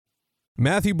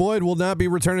Matthew Boyd will not be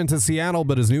returning to Seattle,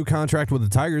 but his new contract with the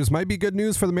Tigers might be good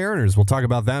news for the Mariners. We'll talk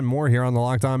about that and more here on the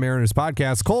Locked On Mariners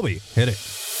podcast. Colby, hit it.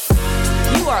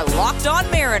 You are Locked On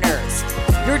Mariners,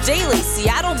 your daily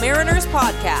Seattle Mariners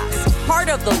podcast. Part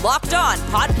of the Locked On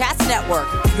Podcast Network,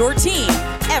 your team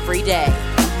every day.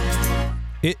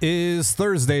 It is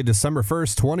Thursday, December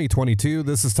 1st, 2022.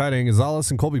 This is Ty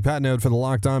Gonzalez and Colby Patnode for the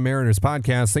Locked On Mariners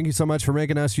podcast. Thank you so much for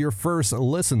making us your first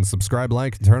listen. Subscribe,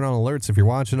 like, and turn on alerts if you're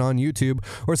watching on YouTube,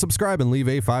 or subscribe and leave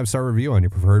a 5-star review on your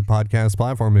preferred podcast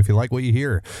platform if you like what you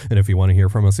hear. And if you want to hear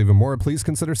from us even more, please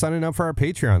consider signing up for our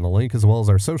Patreon. The link, as well as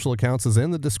our social accounts, is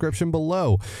in the description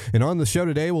below. And on the show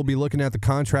today, we'll be looking at the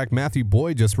contract Matthew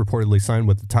Boyd just reportedly signed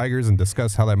with the Tigers and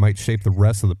discuss how that might shape the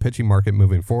rest of the pitching market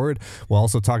moving forward. We'll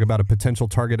also talk about a potential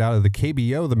target out of the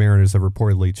KBO the Mariners have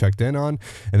reportedly checked in on.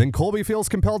 And then Colby feels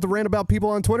compelled to rant about people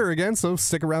on Twitter again, so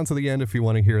stick around to the end if you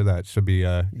want to hear that. Should be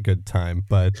a good time.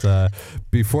 But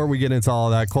before we get into all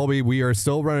of that, Colby, we are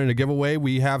still running a giveaway.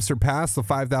 We have surpassed the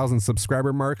 5,000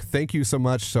 subscriber mark. Thank you so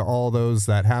much to all those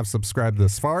that have subscribed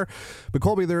this far. But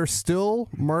Colby, there are still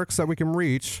marks that we can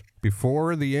reach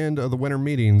before the end of the winter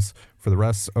meetings for the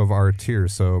rest of our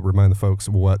tiers. So remind the folks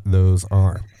what those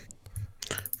are.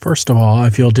 First of all,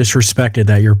 I feel disrespected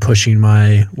that you're pushing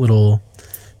my little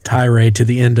tirade to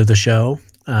the end of the show.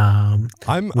 I'm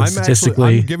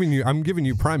giving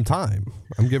you prime time.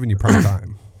 I'm giving you prime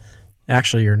time.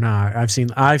 Actually, you're not. I've seen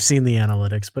the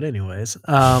analytics, but anyways,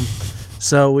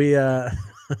 so we the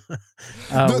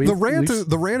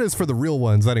rant is for the real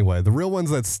ones anyway. The real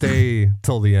ones that stay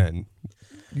till the end.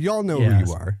 Y'all know who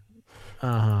you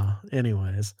are.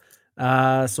 Anyways,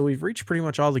 so we've reached pretty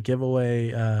much all the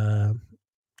giveaway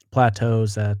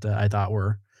plateaus that I thought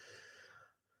were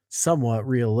somewhat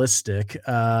realistic,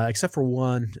 except for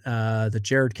one. The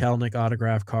Jarred Kelenic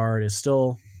autograph card is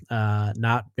still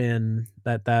not been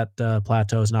that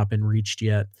plateau has not been reached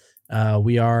yet.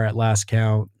 We are at last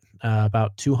count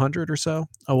about 200 or so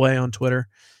away on Twitter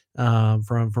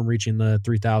from reaching the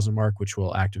 3,000 mark, which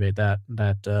will activate that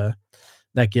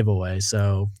giveaway.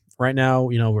 So right now,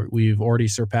 we've already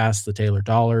surpassed the Taylor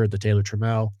Dollar, the Taylor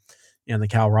Trammell, and the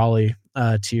Cal Raleigh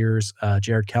tiers.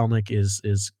 Jarred Kelenic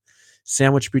is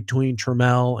sandwiched between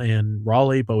Trammell and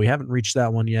Raleigh, but we haven't reached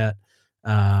that one yet.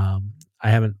 I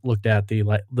haven't looked at the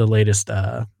latest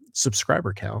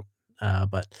subscriber count,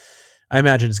 but I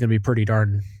imagine it's going to be pretty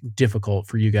darn difficult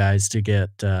for you guys to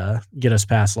get us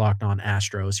past Locked On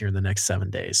Astros here in the next 7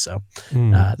 days. So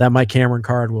that Mike Cameron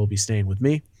card will be staying with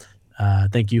me.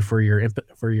 Thank you for your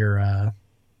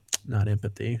not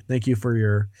empathy. Thank you for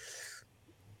your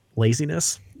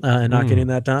laziness and not getting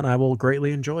that done. I will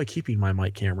greatly enjoy keeping my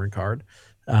Mike Cameron card,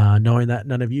 knowing that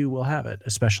none of you will have it,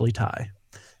 especially Ty,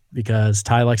 because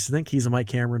Ty likes to think he's a Mike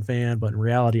Cameron fan, but in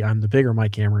reality, I'm the bigger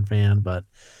Mike Cameron fan. But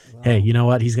hey, you know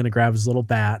what? He's going to grab his little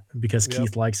bat because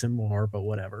Keith likes him more, but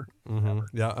whatever.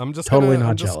 Yeah, I'm just totally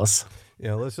not jealous.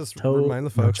 Yeah, let's just remind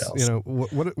the folks,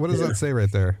 what does that say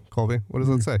right there, Colby? What does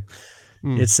that say?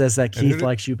 It says that Keith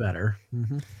likes you better.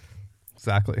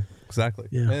 Exactly.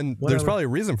 Yeah. And there's probably a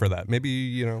reason for that. Maybe,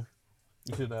 you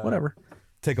should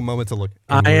take a moment to look.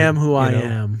 I am who I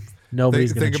am.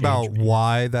 Nobody's going to think about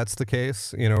why that's the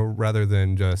case, rather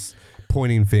than just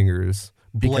pointing fingers,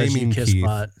 because blaming you kiss Keith.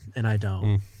 butt and I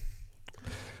don't.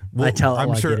 Well, I tell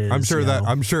it I'm sure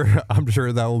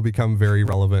that will become very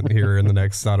relevant here in the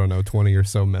next 20 or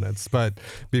so minutes. But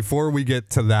before we get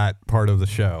to that part of the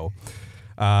show,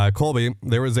 Colby,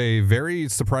 there was a very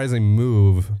surprising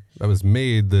move that was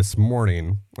made this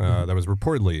morning, that was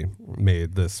reportedly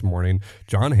made this morning.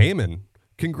 Jon Heyman.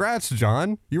 Congrats,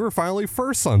 John. You were finally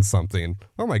first on something.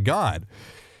 Oh, my God.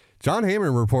 Jon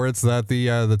Heyman reports that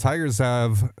the Tigers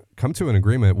have come to an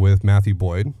agreement with Matthew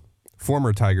Boyd,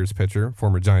 former Tigers pitcher,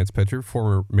 former Giants pitcher,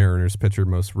 former Mariners pitcher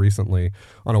most recently,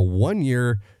 on a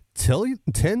 1-year,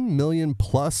 $10 million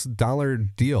plus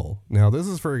deal. Now, this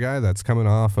is for a guy that's coming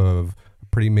off of a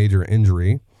pretty major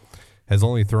injury, has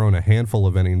only thrown a handful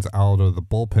of innings out of the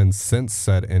bullpen since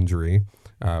said injury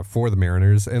for the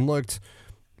Mariners, and looked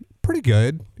pretty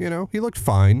good. He looked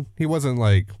fine. He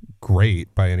wasn't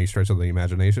great by any stretch of the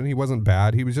imagination. He wasn't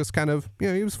bad. He was just kind of,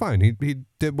 he was fine. He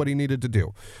did what he needed to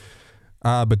do.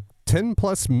 But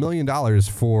 $10+ million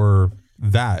for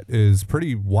that is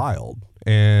pretty wild.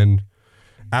 And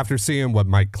after seeing what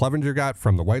Mike Clevinger got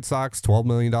from the White Sox, $12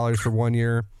 million for 1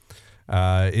 year,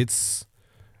 it's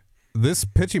this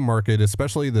pitching market,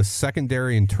 especially the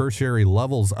secondary and tertiary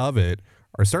levels of it,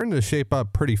 are starting to shape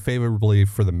up pretty favorably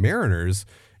for the Mariners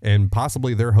and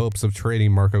possibly their hopes of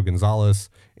trading Marco Gonzalez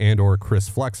and or Chris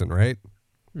Flexen, right?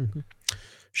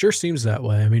 Sure seems that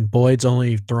way. I mean, Boyd's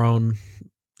only thrown,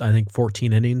 I think,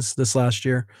 14 innings this last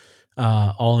year.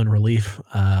 all in relief.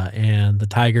 And the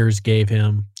Tigers gave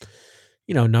him,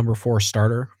 number 4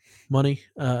 starter money,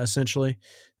 essentially.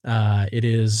 It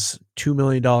is $2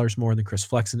 million more than Chris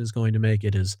Flexen is going to make.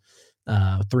 It is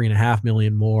 $3.5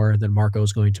 million more than Marco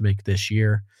is going to make this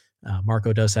year.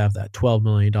 Marco does have that $12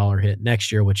 million hit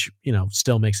next year, which,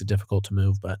 still makes it difficult to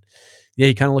move. But yeah,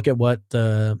 you kind of look at what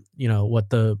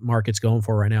the market's going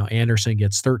for right now. Anderson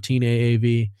gets 13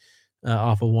 AAV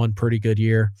off of one pretty good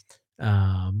year.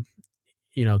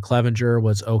 Clevenger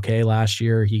was okay last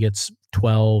year. He gets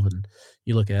 12. And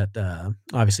you look at,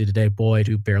 obviously today, Boyd,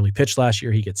 who barely pitched last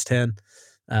year, he gets 10.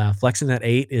 Flexing at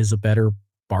 8 is a better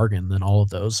bargain than all of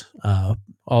those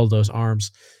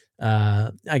arms.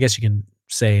 I guess you can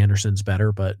say Anderson's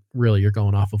better, but really you're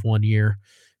going off of 1 year,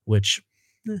 which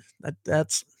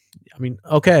that's,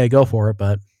 okay, go for it,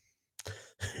 but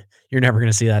you're never going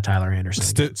to see that Tyler Anderson.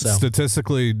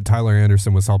 Statistically, Tyler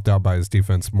Anderson was helped out by his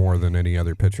defense more than any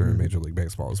other pitcher in Major League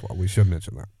Baseball as well. We should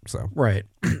mention that. So right.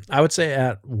 I would say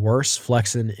at worst,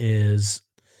 Flexen is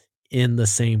in the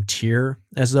same tier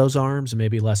as those arms, and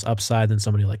maybe less upside than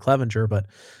somebody like Clevenger, but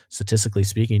statistically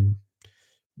speaking,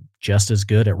 just as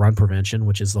good at run prevention,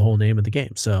 which is the whole name of the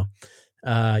game. So,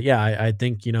 I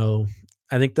think,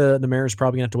 I think the Mariners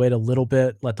probably gonna have to wait a little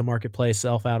bit, let the market play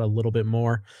itself out a little bit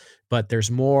more, but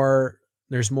there's more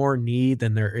need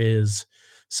than there is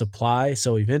supply.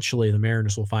 So eventually the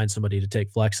Mariners will find somebody to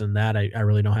take Flexen. That I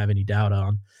really don't have any doubt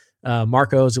on.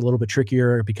 Marco is a little bit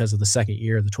trickier because of the second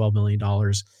year, the $12 million.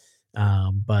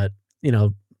 But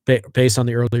based on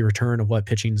the early return of what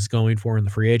pitching is going for in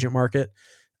the free agent market,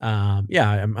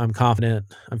 I'm confident.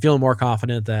 I'm feeling more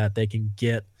confident that they can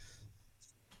get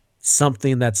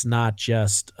something that's not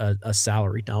just a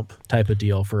salary dump type of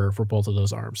deal for both of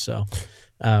those arms. So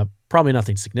probably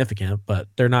nothing significant, but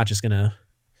they're not just gonna,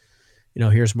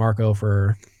 here's Marco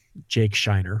for Jake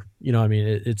Shiner.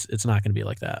 It's not gonna be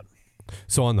like that.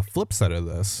 So on the flip side of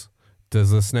this,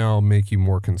 does this now make you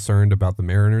more concerned about the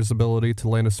Mariners' ability to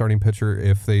land a starting pitcher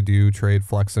if they do trade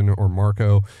Flexen or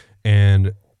Marco?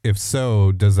 And if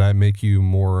so, does that make you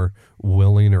more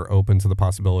willing or open to the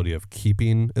possibility of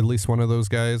keeping at least one of those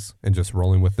guys and just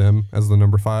rolling with them as the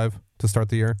number 5 to start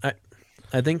the year?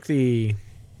 I think I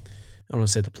don't want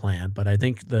to say the plan, but I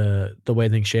think the way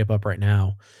things shape up right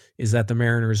now is that the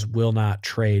Mariners will not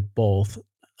trade both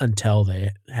until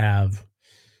they have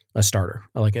a starter,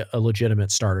 like a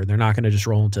legitimate starter. They're not going to just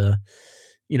roll into,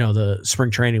 the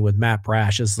spring training with Matt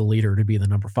Brash as the leader to be the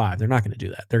number 5. They're not going to do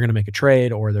that. They're going to make a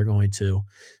trade, or they're going to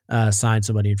sign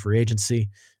somebody in free agency.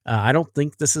 I don't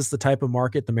think this is the type of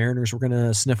market the Mariners were going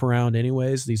to sniff around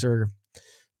anyways. These are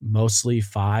mostly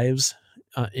 5s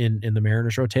in the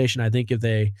Mariners rotation. I think if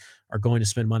they are going to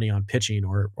spend money on pitching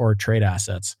or trade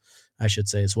assets, I should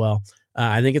say as well,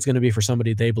 I think it's going to be for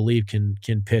somebody they believe can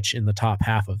pitch in the top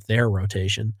half of their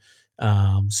rotation.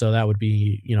 So that would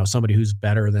be, somebody who's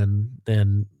better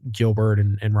than Gilbert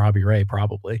and Robbie Ray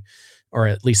probably, or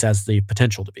at least has the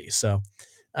potential to be. So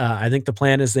I think the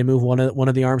plan is they move one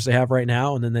of the arms they have right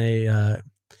now, and then they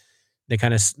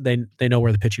know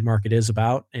where the pitching market is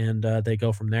about, and they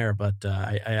go from there. But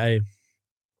I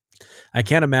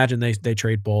can't imagine they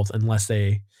trade both unless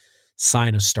they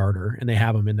sign a starter and they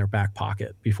have them in their back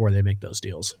pocket before they make those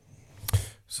deals.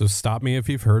 So stop me if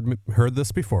you've heard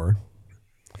this before.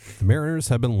 The Mariners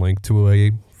have been linked to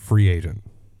a free agent.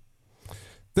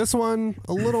 This one,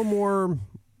 a little more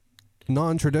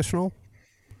non-traditional.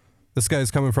 This guy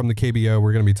is coming from the KBO.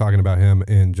 We're going to be talking about him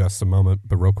in just a moment.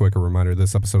 But real quick, a reminder,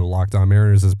 this episode of Locked On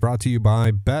Mariners is brought to you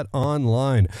by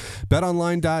BetOnline.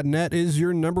 BetOnline.net is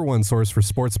your number one source for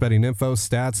sports betting info,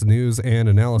 stats, news, and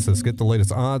analysis. Get the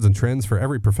latest odds and trends for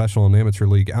every professional and amateur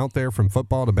league out there, from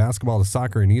football to basketball to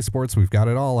soccer and esports. We've got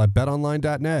it all at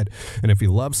BetOnline.net. And if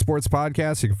you love sports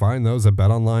podcasts, you can find those at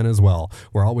BetOnline as well.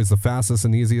 We're always the fastest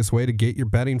and easiest way to get your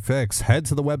betting fix. Head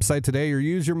to the website today or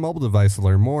use your mobile device to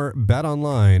learn more.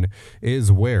 BetOnline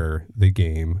is where the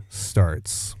game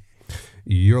starts.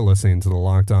 You're listening to the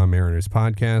Locked On Mariners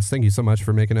podcast. Thank you so much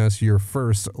for making us your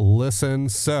first listen.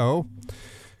 So,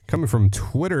 coming from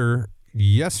Twitter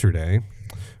yesterday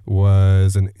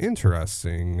was an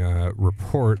interesting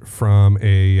report from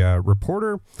a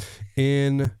reporter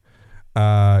in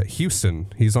Houston.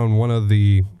 He's on one of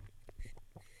the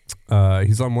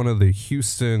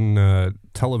Houston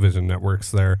television networks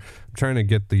there. I'm trying to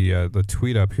get the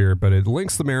tweet up here, but it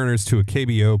links the Mariners to a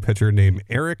KBO pitcher named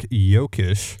Eric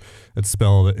Jokisch. It's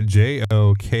spelled Jokisch.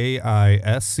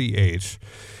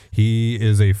 He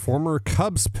is a former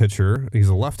Cubs pitcher. He's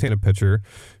a left-handed pitcher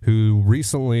who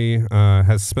recently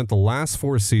has spent the last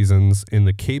 4 seasons in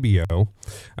the KBO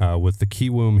with the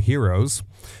Kiwoom Heroes,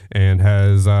 and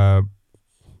has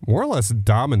more or less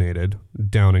dominated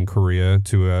down in Korea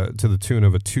to the tune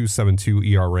of a 2.72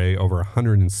 ERA over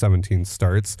 117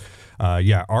 starts.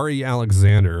 Ari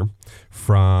Alexander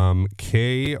from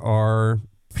KPRC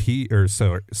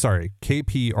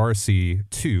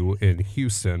 2 in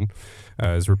Houston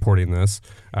is reporting this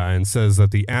and says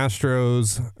that the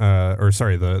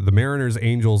the Mariners,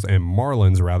 Angels, and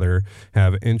Marlins rather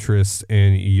have interest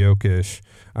in Jokic,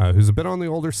 who's a bit on the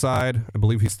older side. I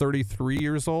believe he's 33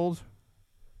 years old.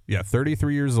 Yeah,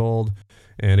 33 years old.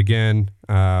 And again,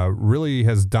 really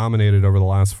has dominated over the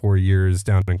last 4 years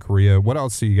down in Korea. What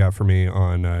else do you got for me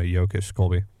on Jokic,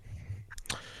 Colby?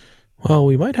 Well,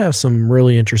 we might have some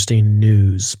really interesting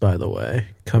news, by the way,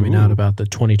 coming out about the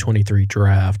 2023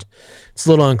 draft. It's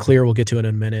a little unclear. We'll get to it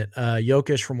in a minute.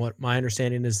 Jokic, from what my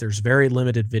understanding is, there's very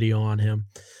limited video on him.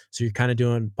 So you're kind of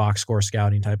doing box score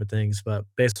scouting type of things. But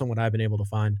based on what I've been able to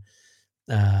find,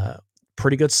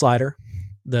 pretty good slider.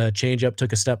 The changeup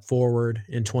took a step forward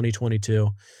in 2022.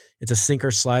 It's a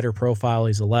sinker slider profile.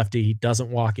 He's a lefty. He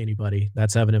doesn't walk anybody.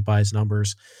 That's evident by his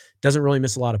numbers. Doesn't really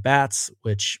miss a lot of bats,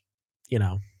 which,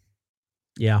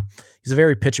 yeah, he's a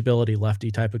very pitchability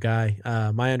lefty type of guy.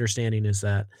 My understanding is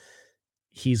that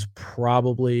he's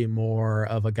probably more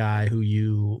of a guy who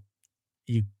you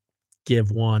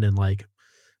give one and like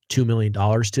 $2 million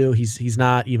to. He's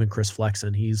not even Chris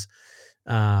Flexen. He's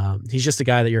just a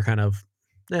guy that you're kind of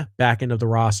back end of the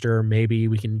roster. Maybe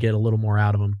we can get a little more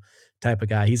out of him type of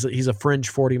guy. He's a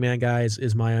fringe 40-man guy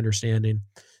is my understanding.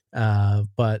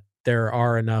 But there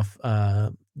are enough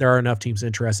teams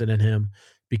interested in him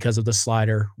because of the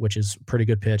slider, which is a pretty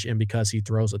good pitch, and because he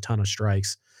throws a ton of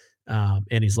strikes,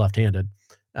 and he's left-handed,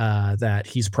 that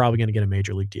he's probably going to get a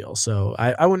major league deal. So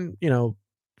I wouldn't,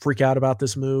 freak out about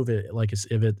this move.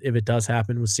 If it does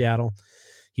happen with Seattle,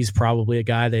 he's probably a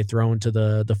guy they throw into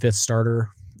the fifth starter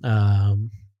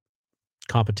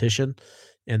competition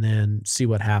and then see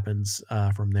what happens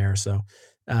from there. So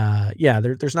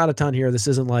there's not a ton here. This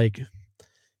isn't like,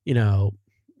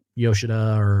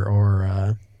 Yoshida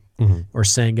or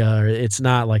Senga. It's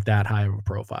not like that high of a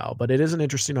profile, but it is an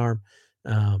interesting arm.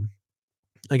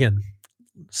 Again,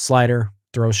 slider,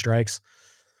 throw strikes.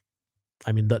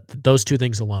 I mean, those two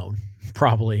things alone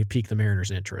probably pique the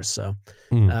Mariners' interest. So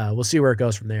we'll see where it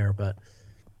goes from there. But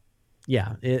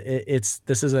yeah,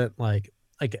 this isn't like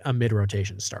a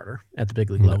mid-rotation starter at the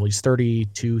big league level. He's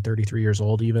 32, 33 years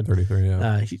old even. 33,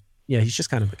 yeah. He's just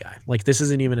kind of a guy. Like, this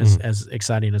isn't even as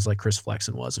exciting as like Chris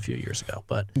Flexen was a few years ago.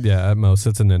 But yeah, at most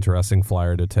it's an interesting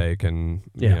flyer to take, and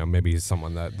maybe he's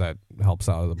someone that helps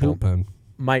out of the bullpen.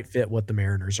 Might fit what the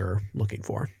Mariners are looking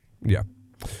for. Yeah.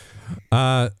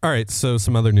 All right, so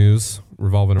some other news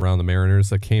revolving around the Mariners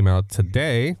that came out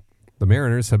today. The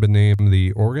Mariners have been named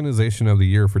the Organization of the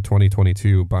Year for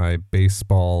 2022 by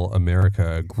Baseball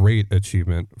America. A great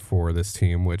achievement for this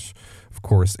team, which, of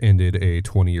course, ended a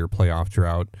 20-year playoff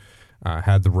drought.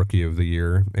 Had the Rookie of the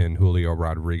Year, and Julio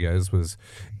Rodriguez was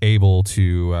able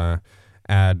to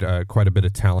add quite a bit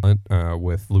of talent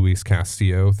with Luis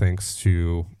Castillo, thanks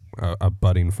to a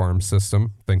budding farm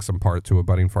system, thanks in part to a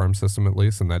budding farm system at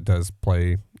least, and that does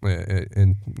play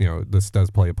this does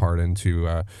play a part into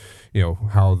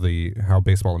how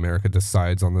Baseball America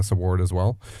decides on this award as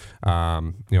well.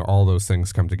 All those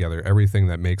things come together. Everything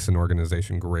that makes an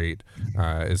organization great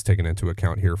is taken into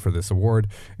account here for this award,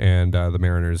 and the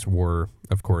Mariners were,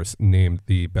 of course, named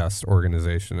the best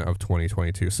organization of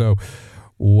 2022. So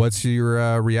what's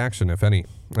your reaction, if any,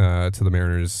 to the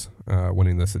Mariners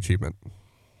winning this achievement?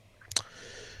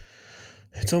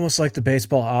 It's almost like the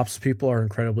baseball ops people are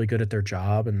incredibly good at their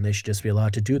job, and they should just be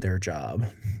allowed to do their job.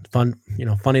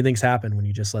 Funny things happen when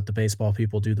you just let the baseball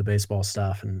people do the baseball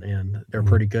stuff, and they're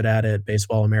pretty good at it.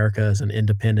 Baseball America is an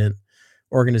independent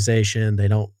organization. They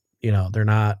don't, they're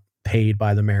not paid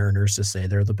by the Mariners to say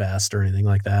they're the best or anything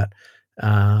like that.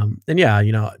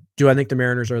 Do I think the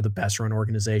Mariners are the best run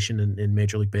organization in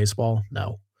Major League Baseball?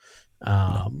 No.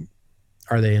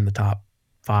 Are they in the top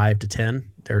 5 to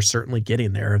 10? They're certainly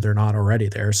getting there. They're not already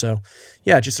there. So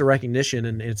yeah, just a recognition.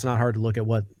 And it's not hard to look at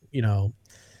what,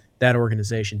 that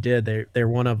organization did. They're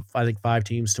one of, I think, 5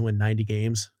 teams to win 90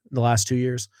 games in the last 2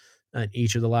 years.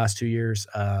 Each of the last 2 years,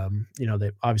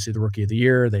 they obviously the Rookie of the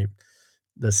Year, the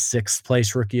 6th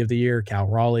place Rookie of the Year, Cal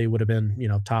Raleigh would have been,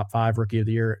 top 5 Rookie of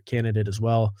the Year candidate as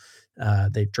well.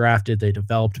 They drafted, they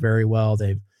developed very well.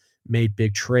 They've made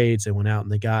big trades. They went out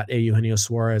and they got Eugenio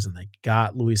Suarez, and they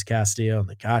got Luis Castillo, and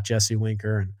they got Jesse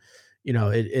Winker. And,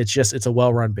 it's a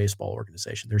well-run baseball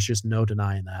organization. There's just no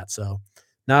denying that. So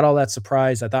not all that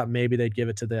surprised. I thought maybe they'd give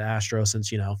it to the Astros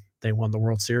since, they won the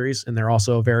World Series, and they're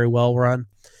also a very well-run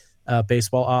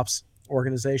baseball ops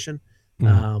organization.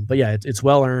 But yeah, it's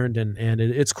well earned and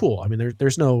it's cool. I mean,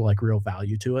 there's no like real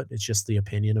value to it. It's just the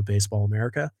opinion of Baseball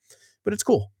America, but it's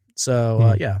cool.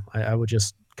 So yeah, I would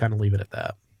just kind of leave it at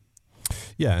that.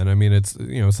 Yeah, and I mean it's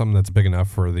something that's big enough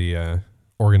for the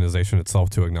organization itself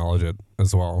to acknowledge it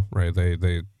as well, right?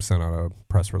 They sent out a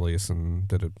press release and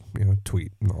did a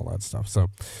tweet and all that stuff. So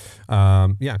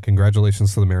yeah,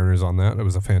 congratulations to the Mariners on that. It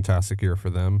was a fantastic year for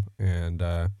them, and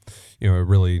it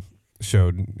really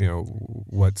showed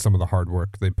what some of the hard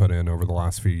work they put in over the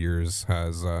last few years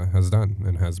has done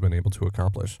and has been able to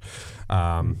accomplish.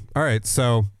 All right,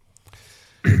 so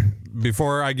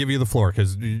before I give you the floor,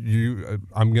 because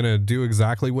I'm gonna do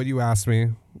exactly what you asked me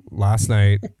last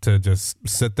night to just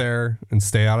sit there and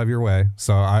stay out of your way.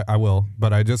 So I will,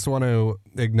 but I just want to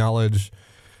acknowledge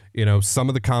some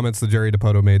of the comments that Jerry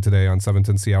Dipoto made today on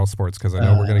 710 Seattle Sports, because I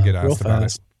know we're gonna get asked about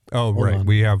it. Oh, hold right. On.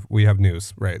 We have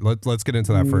news. Right. Let's get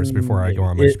into that first before I go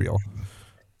on my spiel.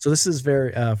 So this is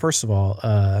very first of all,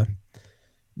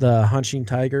 the Hanshin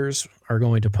Tigers are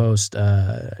going to post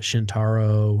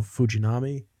Shintaro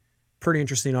Fujinami. Pretty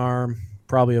interesting arm,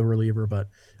 probably a reliever, but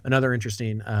another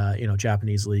interesting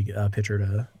Japanese league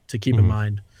pitcher to keep in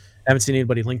mind. I haven't seen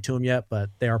anybody linked to him yet, but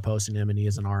they are posting him, and he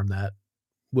is an arm that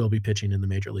will be pitching in the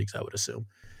major leagues, I would assume,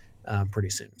 pretty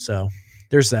soon. So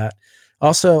there's that.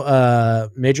 Also,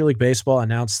 Major League Baseball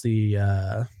announced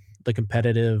the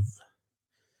competitive,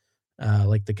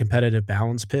 the competitive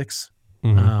balance picks.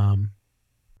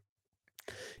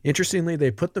 Interestingly,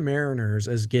 they put the Mariners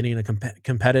as getting a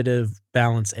competitive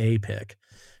balance A pick.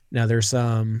 Now, there's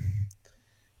some.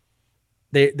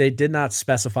 They did not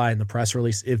specify in the press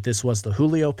release if this was the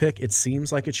Julio pick. It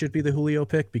seems like it should be the Julio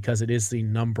pick because it is the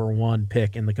number one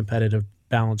pick in the competitive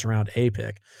balance round A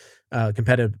pick,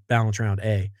 competitive balance round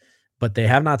A. But they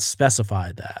have not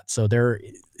specified that. So there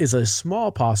is a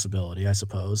small possibility, I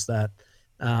suppose, that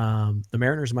the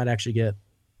Mariners might actually get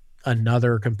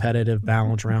another competitive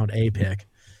balance round A pick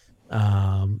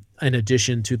in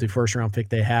addition to the first round pick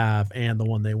they have and the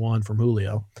one they won from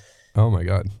Julio. Oh, my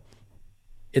God.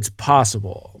 It's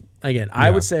possible. Again, I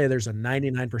would say there's a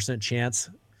 99% chance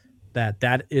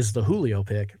that is the Julio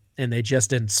pick, and they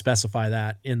just didn't specify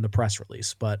that in the press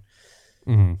release. But,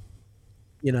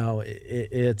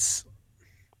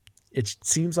 it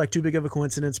seems like too big of a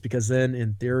coincidence because then,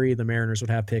 in theory, the Mariners would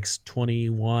have picks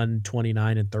 21,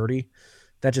 29, and 30.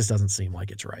 That just doesn't seem like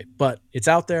it's right. But it's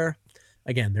out there.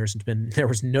 Again, there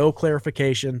was no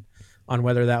clarification on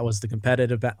whether that was the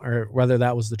competitive or whether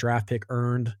that was the draft pick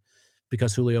earned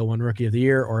because Julio won Rookie of the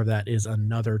Year, or that is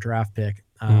another draft pick.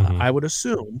 I would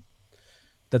assume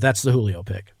that that's the Julio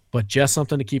pick, but just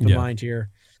something to keep in mind here.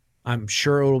 I'm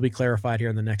sure it will be clarified here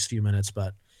in the next few minutes,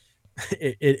 but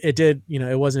it did,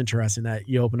 it was interesting that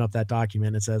you open up that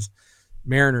document. It says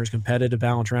Mariners competitive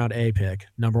balance round A pick,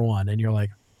 number one. And you're like,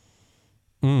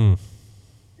 well,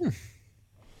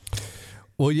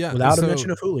 yeah, without a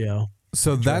mention of Julio.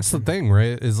 So that's the thing,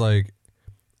 right? Is like,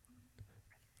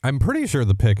 I'm pretty sure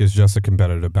the pick is just a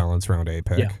competitive balance round A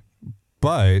pick,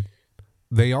 but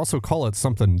they also call it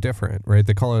something different, right?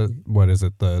 They call it, what is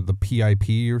it? The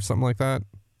PIP or something like that.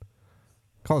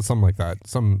 Call it something like that.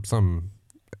 Some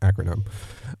acronym.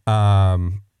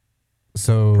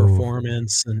 So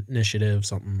performance initiative,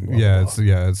 something. Blah,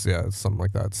 blah. It's something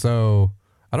like that. So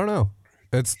I don't know.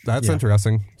 That's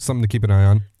interesting. Something to keep an eye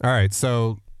on. All right.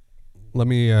 So let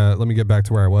me get back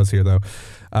to where I was here though.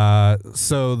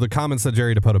 So the comments that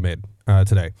Jerry Dipoto made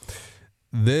today.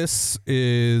 This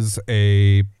is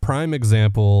a prime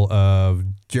example of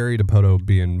Jerry Dipoto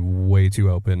being way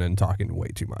too open and talking way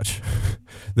too much.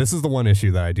 This is the one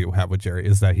issue that I do have with Jerry,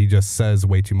 is that he just says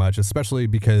way too much, especially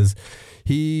because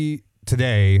he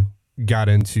today got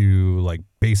into like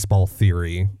baseball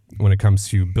theory when it comes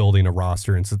to building a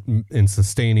roster and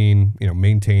sustaining,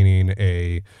 maintaining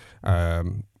a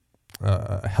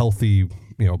healthy,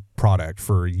 product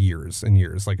for years and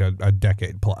years, like a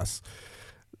decade plus.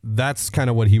 That's kind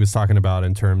of what he was talking about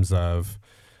in terms of,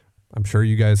 I'm sure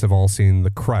you guys have all seen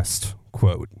the crest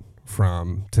quote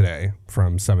from today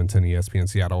from 710 ESPN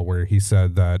Seattle, where he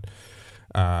said that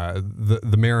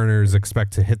the Mariners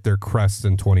expect to hit their crest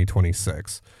in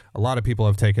 2026. A lot of people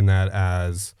have taken that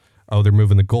as, they're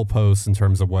moving the goalposts in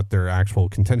terms of what their actual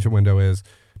contention window is.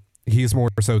 He's more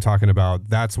so talking about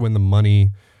that's when the money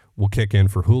will kick in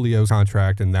for Julio's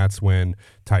contract, and that's when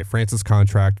Ty Francis'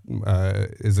 contract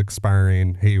is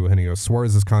expiring. Eugenio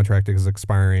Suarez's contract is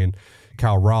expiring.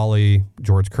 Cal Raleigh,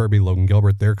 George Kirby, Logan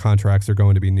Gilbert, their contracts are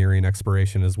going to be nearing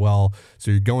expiration as well.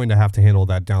 So you're going to have to handle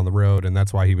that down the road, and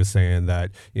that's why he was saying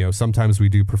that sometimes we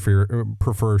do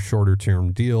prefer shorter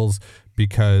term deals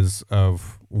because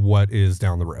of what is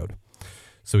down the road.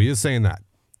 So he is saying that.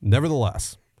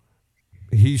 Nevertheless,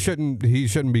 he shouldn't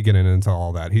be getting into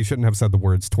all that. He shouldn't have said the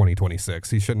words 2026.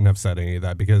 He shouldn't have said any of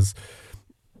that because,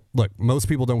 look, most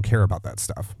people don't care about that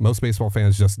stuff. Most baseball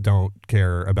fans just don't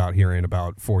care about hearing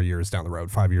about 4 years down the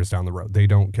road, 5 years down the road. They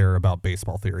don't care about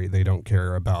baseball theory. They don't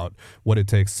care about what it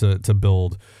takes to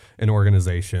build an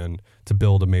organization, to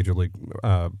build a major league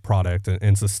product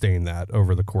and sustain that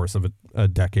over the course of a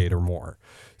decade or more.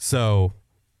 So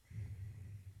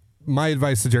my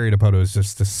advice to Jerry Dipoto is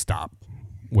just to stop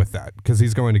with that, because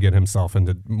he's going to get himself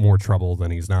into more trouble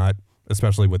than he's not,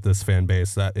 especially with this fan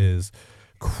base that is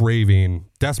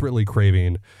desperately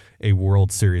craving a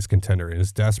World Series contender and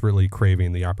is desperately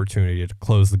craving the opportunity to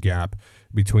close the gap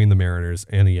between the Mariners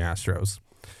and the Astros.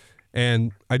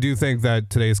 And I do think that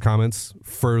today's comments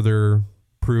further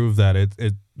prove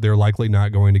that they're likely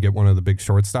not going to get one of the big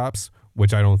shortstops,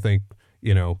 which I don't think,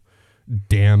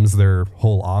 damns their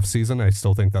whole offseason. I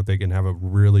still think that they can have a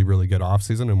really, really good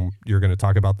offseason, and you're going to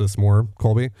talk about this more,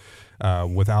 Colby,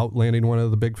 without landing one of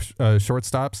the big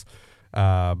shortstops.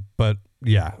 But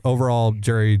yeah, overall,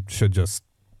 Jerry should just,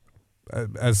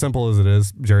 as simple as it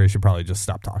is, Jerry should probably just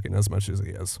stop talking as much as he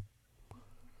is.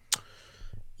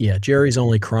 Yeah, Jerry's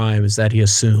only crime is that he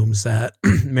assumes that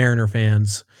Mariner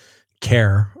fans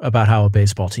care about how a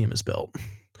baseball team is built.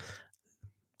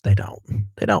 They don't.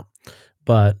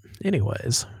 But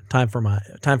anyways, time for my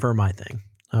thing.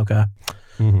 Okay.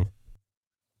 Mm-hmm.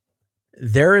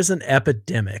 There is an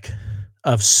epidemic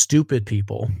of stupid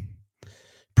people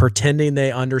pretending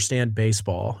they understand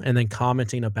baseball and then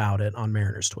commenting about it on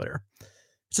Mariners Twitter.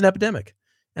 It's an epidemic.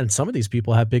 And some of these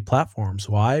people have big platforms.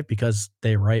 Why? Because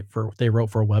they wrote for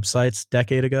websites a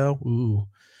decade ago. Ooh,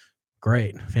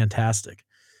 great. Fantastic.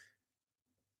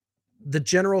 The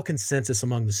general consensus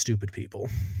among the stupid people,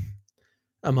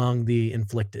 among the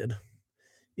inflicted,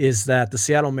 is that the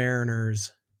Seattle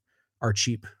Mariners are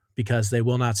cheap because they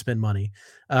will not spend money.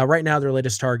 Right now, their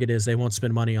latest target is they won't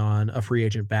spend money on a free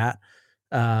agent bat.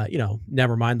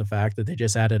 Never mind the fact that they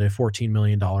just added a $14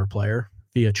 million player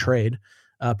via trade.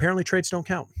 Apparently, trades don't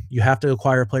count. You have to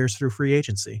acquire players through free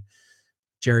agency.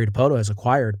 Jerry Dipoto has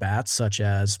acquired bats such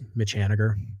as Mitch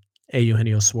Haniger,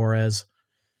 Eugenio Suarez.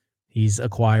 He's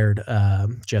acquired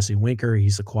Jesse Winker.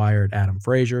 He's acquired Adam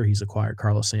Frazier. He's acquired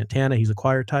Carlos Santana. He's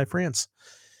acquired Ty France.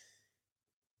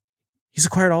 He's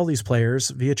acquired all these players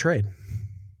via trade.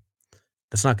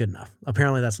 That's not good enough.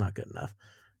 Apparently, that's not good enough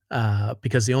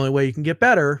because the only way you can get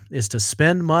better is to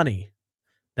spend money.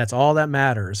 That's all that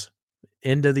matters.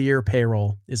 End of the year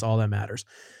payroll is all that matters.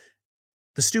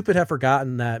 The stupid have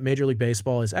forgotten that Major League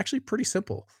Baseball is actually pretty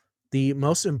simple. The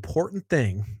most important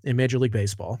thing in Major League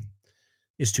Baseball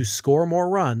is to score more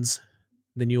runs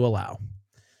than you allow.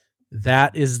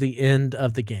 That is the end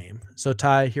of the game. So,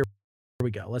 Ty, here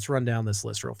we go. Let's run down this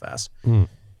list real fast.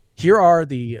 Here are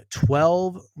the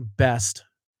 12 best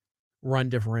run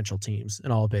differential teams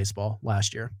in all of baseball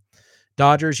last year.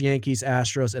 Dodgers, Yankees,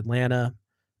 Astros, Atlanta,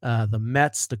 the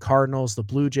Mets, the Cardinals, the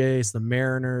Blue Jays, the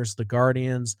Mariners, the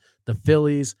Guardians, the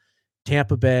Phillies,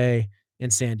 Tampa Bay,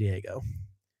 and San Diego.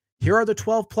 Here are the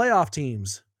 12 playoff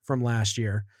teams from last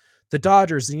year. The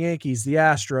Dodgers, the Yankees, the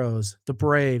Astros, the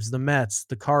Braves, the Mets,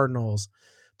 the Cardinals,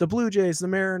 the Blue Jays, the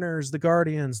Mariners, the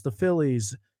Guardians, the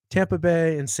Phillies, Tampa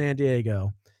Bay, and San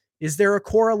Diego. Is there a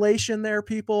correlation there,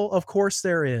 people? Of course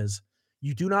there is.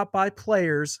 You do not buy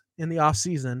players in the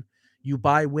offseason. You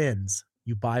buy wins.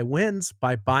 You buy wins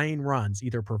by buying runs,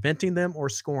 either preventing them or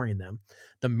scoring them.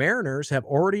 The Mariners have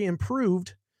already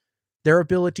improved their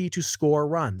ability to score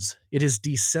runs. It is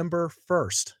December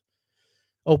 1st.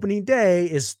 Opening day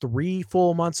is 3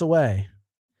 full months away.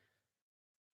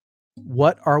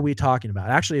 What are we talking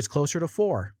about? Actually, it's closer to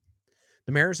 4.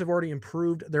 The Mariners have already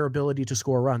improved their ability to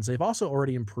score runs. They've also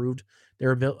already improved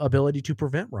their ability to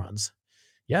prevent runs.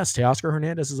 Yes, Teoscar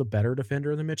Hernandez is a better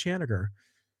defender than Mitch Haniger.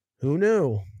 Who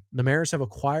knew? The Mariners have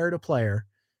acquired a player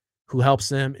who helps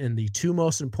them in the 2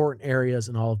 most important areas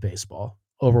in all of baseball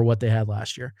over what they had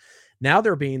last year. Now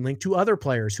they're being linked to other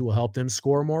players who will help them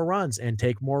score more runs and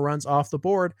take more runs off the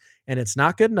board, and it's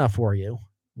not good enough for you.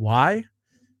 Why?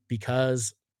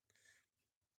 Because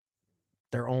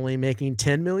they're only making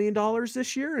 $10 million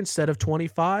this year instead of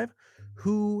 25.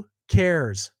 Who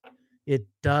cares? It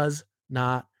does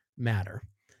not matter.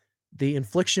 The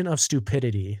infliction of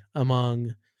stupidity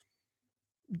among,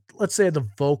 let's say, the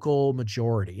vocal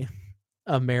majority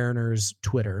of Mariners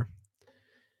Twitter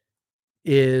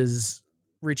is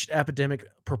reached epidemic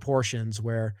proportions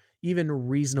where even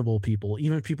reasonable people,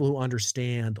 even people who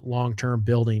understand long-term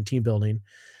building, team building,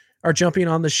 are jumping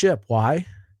on the ship. Why?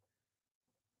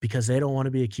 Because they don't want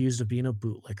to be accused of being a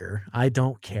bootlicker. I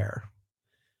don't care.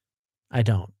 I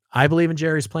don't. I believe in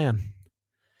Jerry's plan.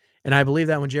 And I believe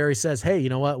that when Jerry says, hey, you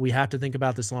know what, we have to think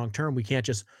about this long term. We can't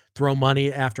just throw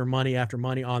money after money after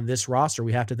money on this roster.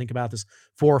 We have to think about this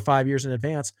 4 or 5 years in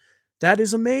advance. That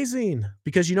is amazing,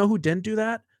 because you know who didn't do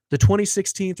that? The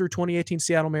 2016 through 2018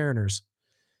 Seattle Mariners.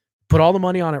 Put all the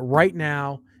money on it right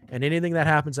now, and anything that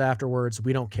happens afterwards,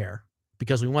 we don't care,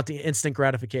 because we want the instant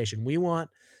gratification. We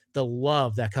want the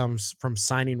love that comes from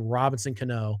signing Robinson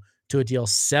Cano to a deal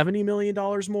 $70 million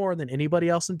more than anybody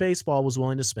else in baseball was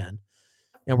willing to spend.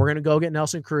 And we're going to go get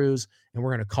Nelson Cruz, and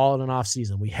we're going to call it an off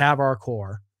season. We have our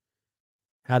core.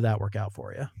 How'd that work out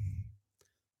for you?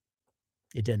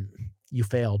 It didn't. You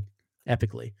failed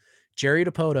epically. Jerry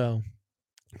Dipoto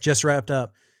just wrapped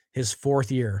up his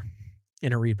 4th year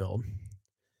in a rebuild.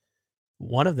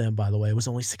 One of them, by the way, was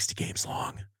only 60 games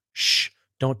long. Shh,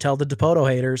 don't tell the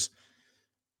Dipoto haters.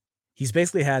 He's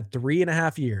basically had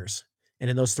 3.5 years. And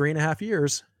in those 3.5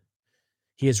 years,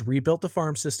 he has rebuilt the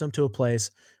farm system to a place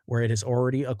where it has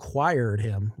already acquired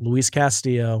him, Luis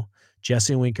Castillo,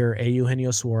 Jesse Winker,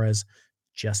 Eugenio Suarez,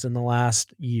 just in the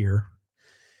last year.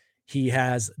 He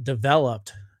has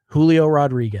developed Julio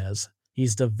Rodriguez.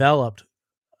 He's developed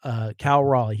Cal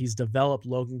Raleigh. He's developed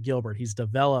Logan Gilbert. He's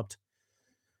developed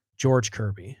George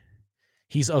Kirby.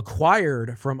 He's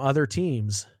acquired from other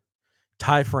teams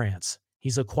Ty France.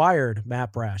 He's acquired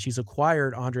Matt Brash. He's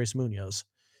acquired Andres Munoz.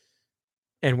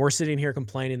 And we're sitting here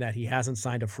complaining that he hasn't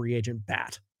signed a free agent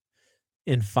bat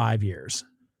in 5 years.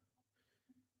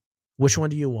 Which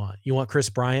one do you want? You want Chris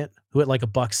Bryant, who hit like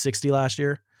 $160 last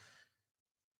year?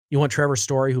 You want Trevor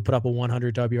Story, who put up a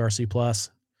 100 WRC plus?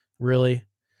 Really?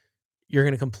 You're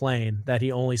going to complain that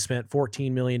he only spent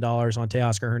 $14 million on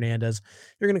Teoscar Hernandez.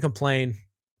 You're going to complain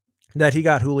that he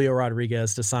got Julio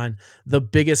Rodriguez to sign the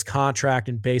biggest contract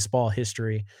in baseball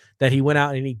history, that he went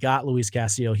out and he got Luis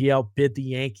Castillo. He outbid the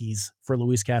Yankees for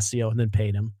Luis Castillo and then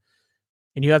paid him.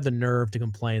 And you have the nerve to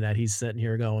complain that he's sitting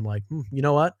here going like, you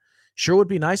know what? Sure would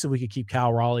be nice if we could keep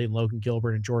Cal Raleigh and Logan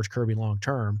Gilbert and George Kirby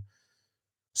long-term.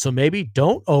 So maybe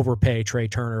don't overpay Trey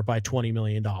Turner by $20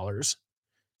 million.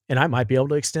 And I might be able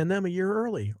to extend them a year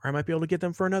early, or I might be able to get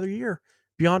them for another year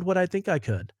beyond what I think I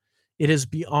could. It is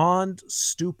beyond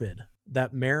stupid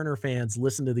that Mariner fans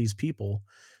listen to these people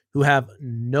who have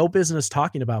no business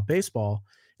talking about baseball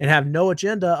and have no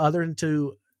agenda other than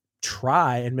to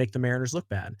try and make the Mariners look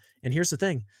bad. And here's the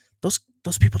thing. Those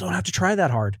people don't have to try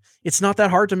that hard. It's not that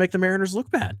hard to make the Mariners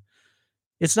look bad.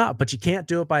 It's not, but you can't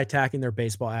do it by attacking their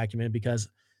baseball acumen, because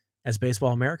as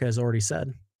Baseball America has already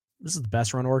said, this is the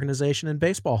best run organization in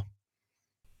baseball.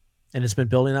 And it's been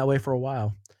building that way for a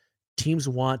while. Teams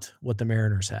want what the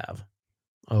Mariners have.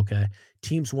 Okay.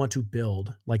 Teams want to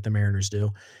build like the Mariners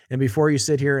do. And before you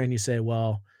sit here and you say,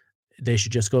 well, they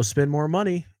should just go spend more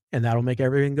money and that'll make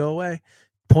everything go away,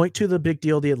 point to the big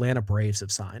deal the Atlanta Braves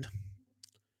have signed.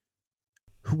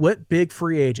 What big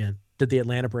free agent did the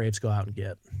Atlanta Braves go out and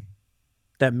get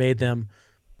that made them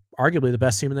arguably the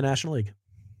best team in the National League?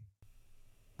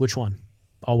 Which one?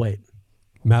 I'll wait.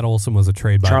 Matt Olson was a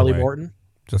trade, by Charlie the way. Morton?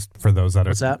 Just for those that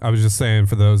are... What's that? I was just saying,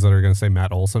 for those that are going to say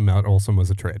Matt Olson was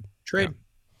a trade. Trade.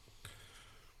 Yeah.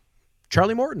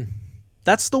 Charlie Morton.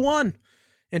 That's the one.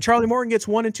 And Charlie Morton gets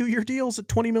 1 and 2 year deals at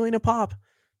 $20 million a pop.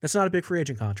 That's not a big free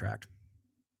agent contract.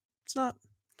 It's not.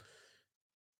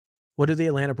 What do the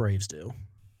Atlanta Braves do?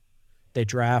 They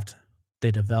draft,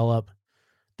 they develop,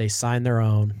 they sign their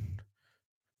own,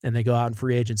 and they go out in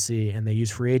free agency, and they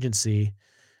use free agency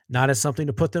not as something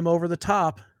to put them over the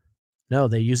top. No,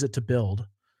 they use it to build.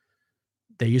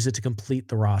 They use it to complete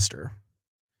the roster.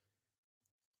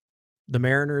 The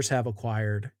Mariners have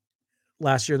acquired.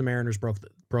 Last year, the Mariners broke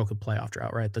a playoff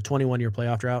drought, right? The 21-year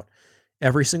playoff drought.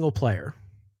 Every single player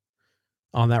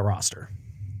on that roster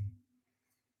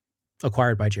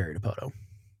acquired by Jerry Dipoto.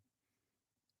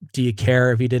 Do you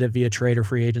care if he did it via trade or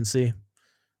free agency?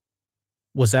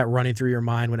 Was that running through your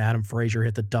mind when Adam Frazier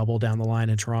hit the double down the line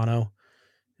in Toronto?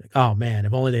 Oh, man,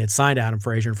 if only they had signed Adam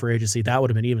Frazier in free agency, that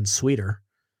would have been even sweeter.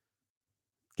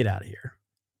 Get out of here.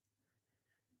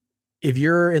 If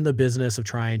you're in the business of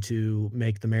trying to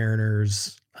make the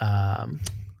Mariners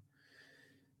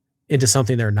into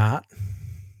something they're not,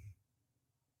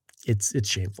 it's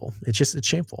shameful. It's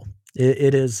shameful.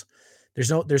 It is. There's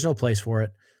no place for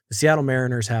it. The Seattle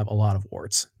Mariners have a lot of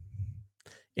warts,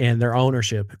 and their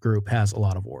ownership group has a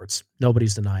lot of warts.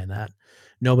 Nobody's denying that.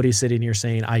 Nobody's sitting here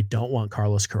saying, I don't want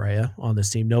Carlos Correa on this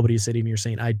team. Nobody's sitting here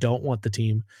saying, I don't want the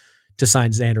team to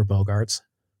sign Xander Bogaerts.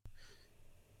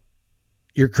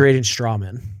 You're creating straw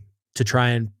men to try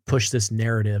and push this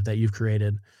narrative that you've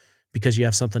created because you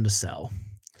have something to sell.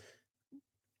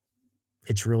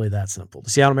 It's really that simple.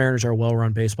 The Seattle Mariners are a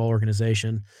well-run baseball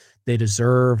organization. They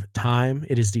deserve time.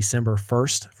 It is December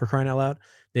 1st, for crying out loud.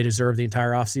 They deserve the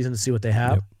entire offseason to see what they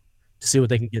have, Yep. to see what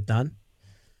they can get done.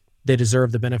 They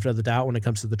deserve the benefit of the doubt when it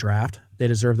comes to the draft. They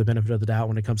deserve the benefit of the doubt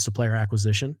when it comes to player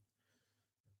acquisition.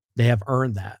 They have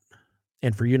earned that.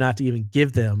 And for you not to even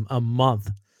give them a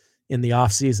month in the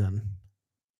offseason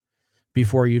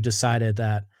before you decided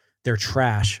that they're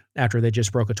trash after they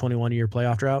just broke a 21-year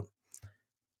playoff drought,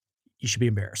 you should be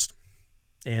embarrassed.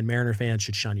 And Mariner fans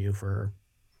should shun you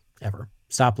forever.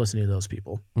 Stop listening to those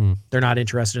people. They're not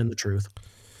interested in the truth.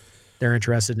 They're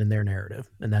interested in their narrative,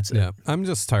 and that's it. Yeah, I'm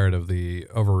just tired of the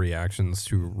overreactions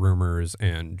to rumors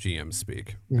and GM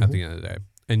speak at the end of the day.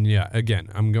 And yeah, again,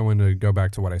 I'm going to go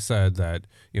back to what I said, that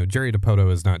Jerry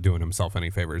Dipoto is not doing himself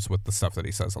any favors with the stuff that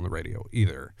he says on the radio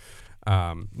either.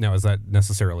 Now, is that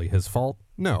necessarily his fault?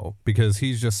 No, because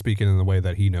he's just speaking in the way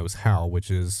that he knows how,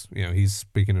 which is, he's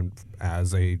speaking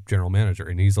as a general manager,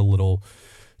 and he's a little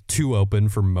too open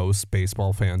for most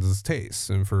baseball fans' tastes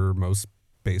and for most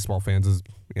baseball fans'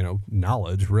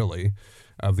 knowledge, really,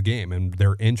 of the game and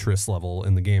their interest level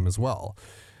in the game as well.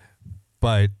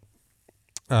 But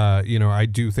I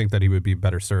do think that he would be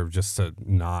better served just to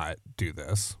not do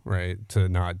this, right? To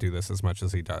not do this as much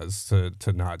as he does,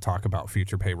 to not talk about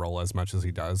future payroll as much as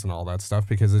he does and all that stuff,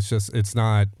 because it's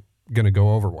not going to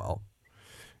go over well.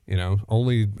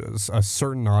 Only a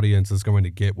certain audience is going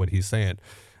to get what he's saying.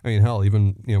 I mean, hell,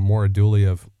 even, Maura Dooley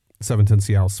of 710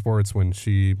 Seattle Sports, when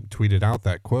she tweeted out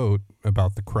that quote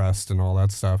about the crest and all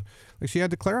that stuff, like, she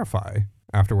had to clarify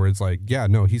afterwards, like, yeah,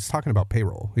 no, he's talking about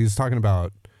payroll. He's talking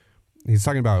about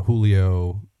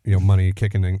Julio, money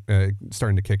kicking in,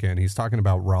 starting to kick in. He's talking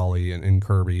about Raleigh and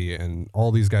Kirby and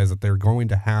all these guys that they're going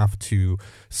to have to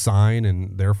sign,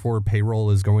 and therefore payroll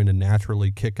is going to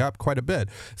naturally kick up quite a bit,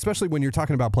 especially when you're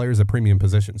talking about players at premium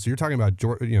positions. So you're talking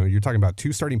about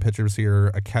 2 starting pitchers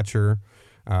here, a catcher.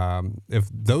 If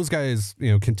those guys,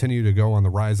 continue to go on the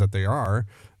rise that they are,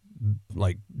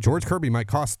 like George Kirby might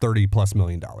cost $30+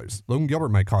 million. Logan Gilbert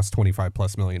might cost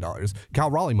 $25+ million.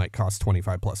 Cal Raleigh might cost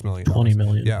 $25+ million. $20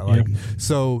 million. Yeah.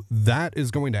 So that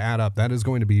is going to add up. That is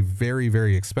going to be very,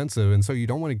 very expensive. And so you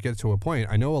don't want to get to a point.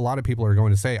 I know a lot of people are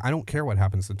going to say, I don't care what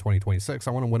happens in 2026.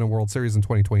 I want to win a World Series in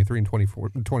 2023 and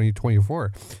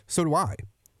 2024. So do I,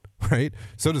 right?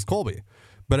 So does Colby.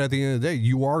 But at the end of the day,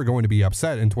 you are going to be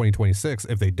upset in 2026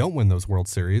 if they don't win those World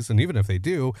Series. And even if they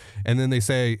do, and then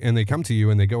they come to you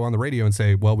and they go on the radio and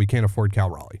say, well, we can't afford Cal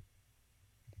Raleigh.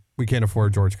 We can't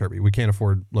afford George Kirby. We can't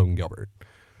afford Logan Gilbert.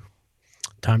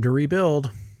 Time to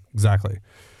rebuild. Exactly.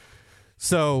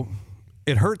 So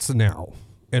it hurts now.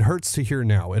 It hurts to hear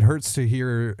now. It hurts to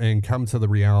hear and come to the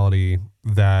reality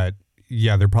that,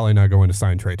 yeah, they're probably not going to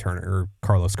sign Trey Turner or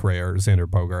Carlos Correa or Xander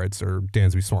Bogaerts or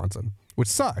Dansby Swanson, which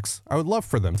sucks. I would love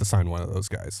for them to sign one of those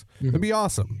guys. It'd be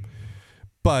awesome.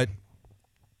 But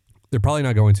they're probably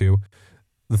not going to.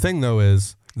 The thing, though,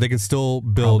 is they can still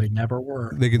build. Probably never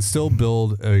were. They can still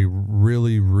build a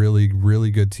really, really,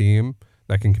 really good team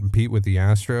that can compete with the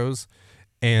Astros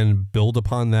and build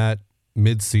upon that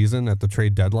mid-season at the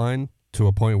trade deadline to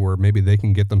a point where maybe they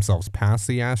can get themselves past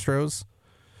the Astros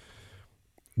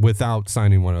without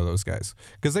signing one of those guys.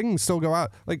 Because they can still go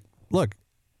out. Like, look,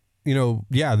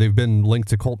 yeah, they've been linked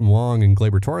to Colton Wong and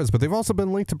Gleyber Torres, but they've also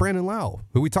been linked to Brandon Lau,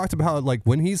 who we talked about, like,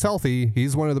 when he's healthy,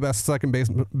 he's one of the best second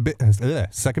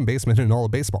basemen in all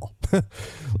of baseball. Like,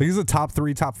 he's a top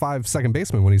 3, top 5 second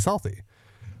baseman when he's healthy.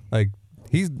 Like,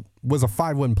 he was a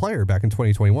 5-win player back in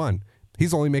 2021.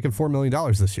 He's only making $4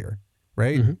 million this year,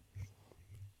 right?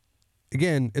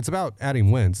 Again, it's about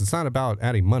adding wins. It's not about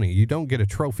adding money. You don't get a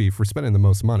trophy for spending the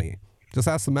most money. Just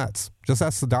ask the Mets. Just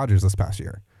ask the Dodgers this past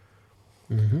year.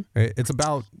 Right? It's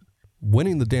about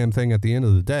winning the damn thing at the end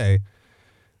of the day.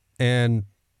 And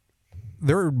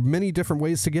there are many different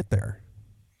ways to get there,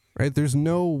 right? There's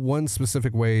no one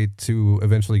specific way to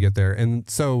eventually get there. And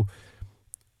so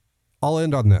I'll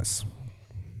end on this.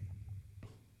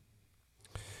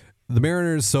 The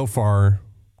Mariners so far,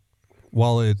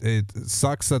 while it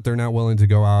sucks that they're not willing to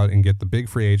go out and get the big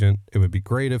free agent, it would be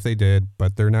great if they did,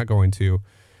 but they're not going to.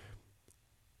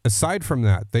 Aside from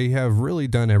that, they have really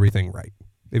done everything right.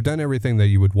 They've done everything that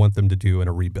you would want them to do in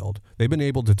a rebuild. They've been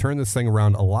able to turn this thing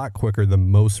around a lot quicker than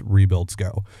most rebuilds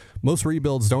go. Most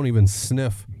rebuilds don't even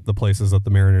sniff the places that the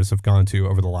Mariners have gone to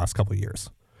over the last couple of years.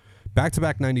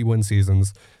 Back-to-back 90-win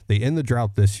seasons. They end the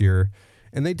drought this year,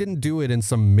 and they didn't do it in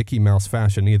some Mickey Mouse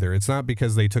fashion either. It's not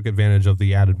because they took advantage of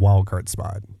the added wild card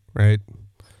spot, right?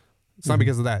 It's not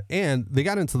because of that. And they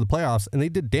got into the playoffs, and they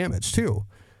did damage too.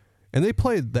 And they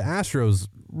played the Astros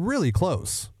really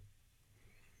close.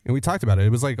 And we talked about it.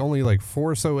 It was like only like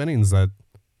 4 or so innings that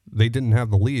they didn't have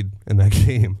the lead in that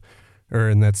game. or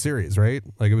in that series, right?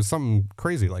 Like it was something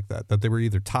crazy like that they were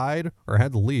either tied or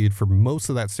had the lead for most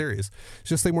of that series. It's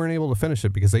just they weren't able to finish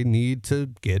it because they need to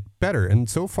get better. And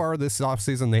so far this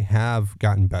offseason, they have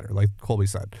gotten better. Like Colby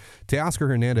said, Teoscar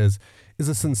Hernandez is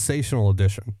a sensational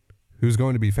addition who's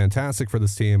going to be fantastic for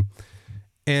this team.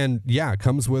 And yeah, it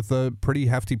comes with a pretty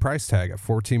hefty price tag at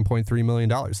 $14.3 million.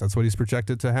 That's what he's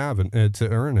projected to have and to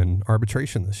earn in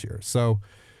arbitration this year. So,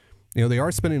 they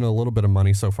are spending a little bit of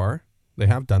money so far. They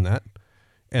have done that.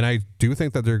 And I do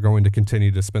think that they're going to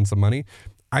continue to spend some money.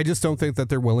 I just don't think that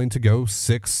they're willing to go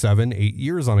 6, 7, 8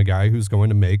 years on a guy who's going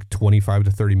to make $25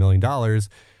 to $30 million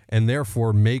and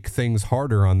therefore make things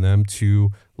harder on them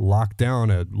to lock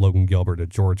down a Logan Gilbert, a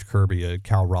George Kirby, a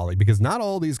Cal Raleigh, because not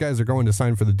all these guys are going to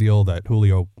sign for the deal that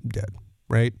Julio did,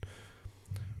 right?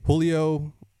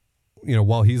 Julio,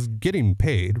 while he's getting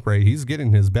paid, right, he's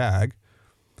getting his bag,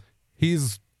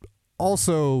 he's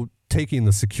also taking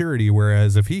the security,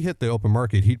 whereas if he hit the open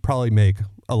market, he'd probably make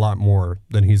a lot more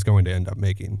than he's going to end up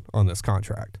making on this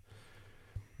contract.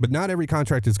 But not every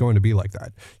contract is going to be like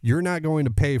that. You're not going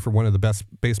to pay for one of the best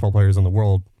baseball players in the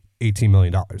world $18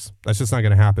 million. That's just not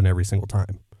going to happen every single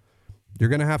time. You're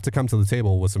going to have to come to the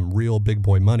table with some real big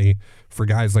boy money for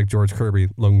guys like George Kirby,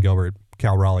 Logan Gilbert,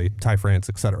 Cal Raleigh, Ty France,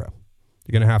 etc.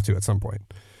 You're going to have to at some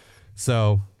point.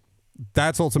 So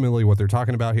that's ultimately what they're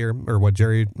talking about here, or what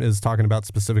Jerry is talking about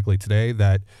specifically today,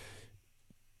 that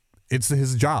it's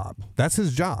his job. That's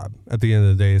his job at the end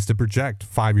of the day, is to project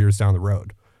 5 years down the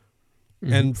road.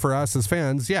 Mm-hmm. And for us as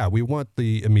fans, yeah, we want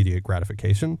the immediate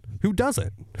gratification. Who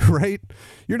doesn't, right?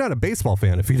 You're not a baseball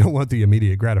fan if you don't want the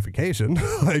immediate gratification.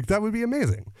 Like, that would be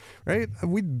amazing, right?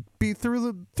 We'd be through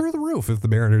the roof if the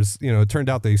Mariners, it turned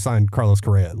out they signed Carlos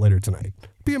Correa later tonight.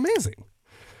 It'd be amazing.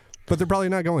 But they're probably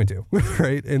not going to,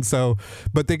 right? And so,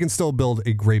 but they can still build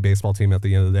a great baseball team at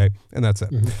the end of the day, and that's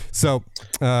it. Mm-hmm. So,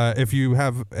 if you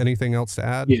have anything else to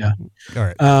add, yeah.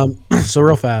 All right. So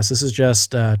real fast, this is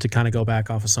just to kind of go back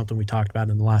off of something we talked about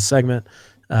in the last segment,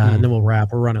 and then we'll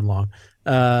wrap. We're running long.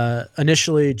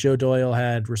 Initially, Joe Doyle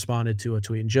had responded to a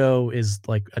tweet, and Joe is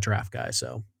like a draft guy,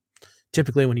 so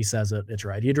typically when he says it, it's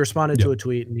right. He had responded to a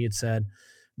tweet, and he had said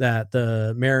that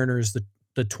the Mariners, the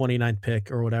 29th pick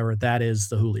or whatever, that is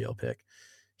the Julio pick.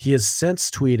 He has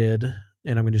since tweeted,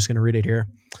 and I'm just going to read it here.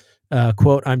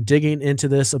 Quote, "I'm digging into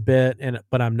this a bit,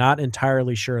 but I'm not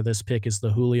entirely sure this pick is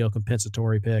the Julio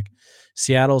compensatory pick.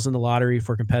 Seattle's in the lottery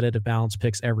for competitive balance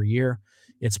picks every year.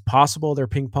 It's possible their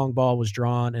ping pong ball was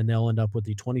drawn and they'll end up with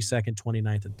the 22nd,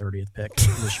 29th, and 30th pick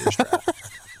in this year's draft."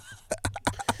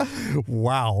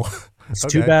 Wow. It's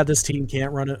too bad this team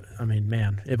can't run it. I mean,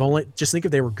 man, just think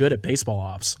if they were good at baseball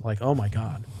ops. Like, oh my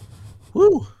God.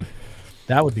 Woo.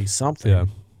 That would be something. Yeah.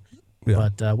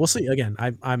 But we'll see. Again,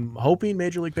 I'm hoping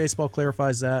Major League Baseball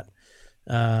clarifies that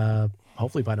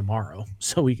hopefully by tomorrow,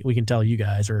 so we can tell you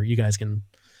guys, or you guys can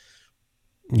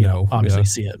obviously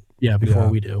see it before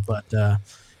we do. But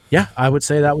I would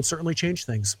say that would certainly change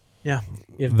things. Yeah,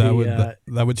 if that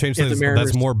would change things.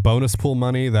 That's more bonus pool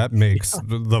money. That makes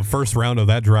the first round of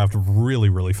that draft really,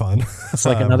 really fun. It's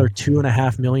like another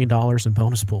 $2.5 million in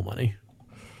bonus pool money.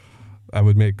 I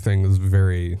would make things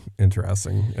very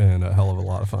interesting and a hell of a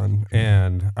lot of fun.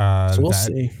 And so we'll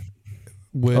see.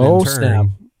 Would snap!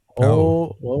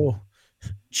 Whoa!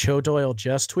 Joe Doyle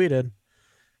just tweeted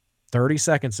 30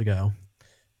 seconds ago.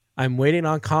 "I'm waiting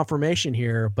on confirmation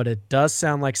here, but it does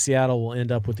sound like Seattle will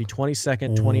end up with the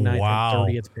 22nd, 29th, and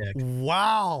 30th pick."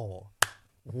 Wow.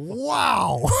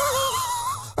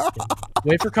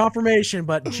 Wait for confirmation,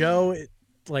 but Joe,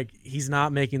 he's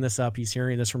not making this up. He's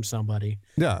hearing this from somebody.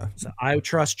 Yeah. So I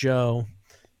trust Joe,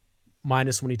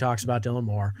 minus when he talks about Dylan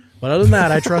Moore. But other than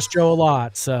that, I trust Joe a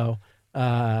lot. So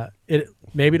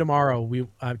maybe tomorrow,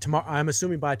 I'm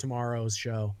assuming by tomorrow's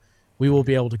show, we will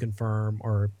be able to confirm,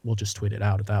 or we'll just tweet it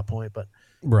out at that point. But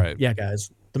right. Yeah,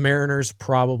 guys, the Mariners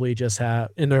probably just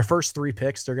have, in their first 3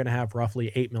 picks, they're going to have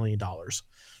roughly $8 million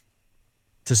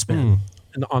to spend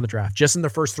on the draft, just in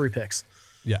their first 3 picks.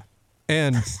 Yeah.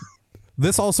 And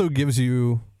this also gives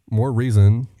you more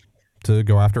reason to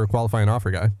go after a qualifying offer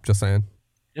guy. Just saying.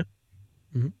 Yeah.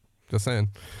 Mm-hmm. Just saying.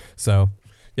 So,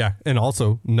 yeah. And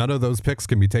also, none of those picks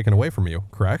can be taken away from you,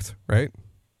 correct? Right?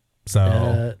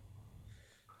 So...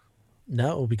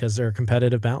 no, because they're a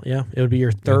competitive balance. Yeah, it would be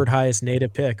your third highest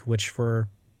native pick, which for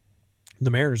the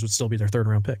Mariners would still be their 3rd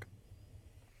round pick.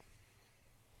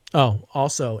 Oh,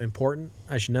 also important,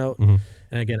 I should note. Mm-hmm.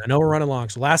 And again, I know we're running long,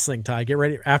 so last thing, Ty, get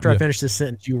ready. After I finish this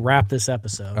sentence, you wrap this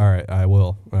episode. All right, I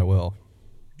will.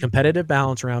 Competitive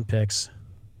balance round picks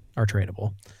are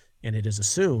tradable, and it is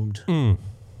assumed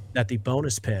that the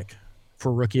bonus pick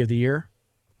for Rookie of the Year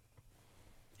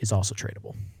is also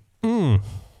tradable.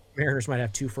 Mariners might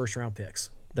have 2 first-round picks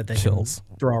that they Chills.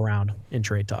 can throw around in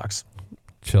trade talks.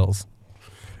 Chills.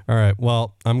 All right.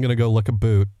 Well, I'm going to go look a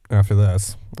boot after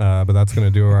this, but that's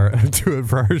going to do it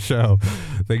for our show.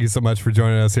 Thank you so much for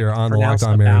joining us here on the Locked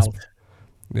On Mariners.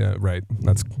 Yeah, right.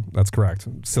 That's correct.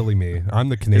 Silly me. I'm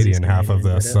the Canadian half of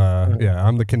this.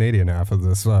 I'm the Canadian half of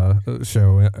this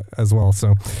show as well.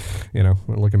 So,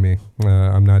 look at me.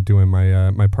 I'm not doing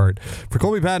my part. For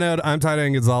Colby Patnode, I'm Ty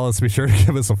Dane Gonzalez. Be sure to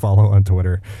give us a follow on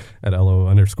Twitter at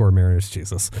LO_Mariners.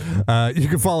 Jesus. You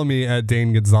can follow me at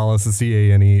Dane Gonzalez,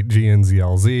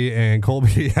 CANEGNZLZ, and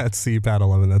Colby at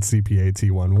CPAT11. That's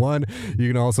CPAT11. You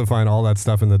can also find all that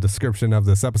stuff in the description of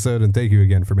this episode. And thank you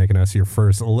again for making us your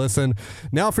first listen.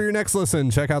 Now for your next listen,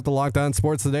 check out the Locked On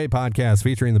Sports Today podcast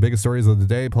featuring the biggest stories of the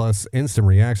day, plus instant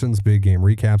reactions, big game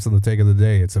recaps, and the take of the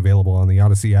day. It's available on the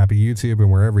Odyssey app, YouTube, and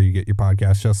wherever you get your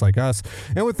podcasts just like us.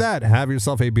 And with that, have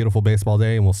yourself a beautiful baseball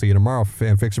day, and we'll see you tomorrow for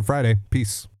Fan Fiction Friday.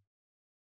 Peace.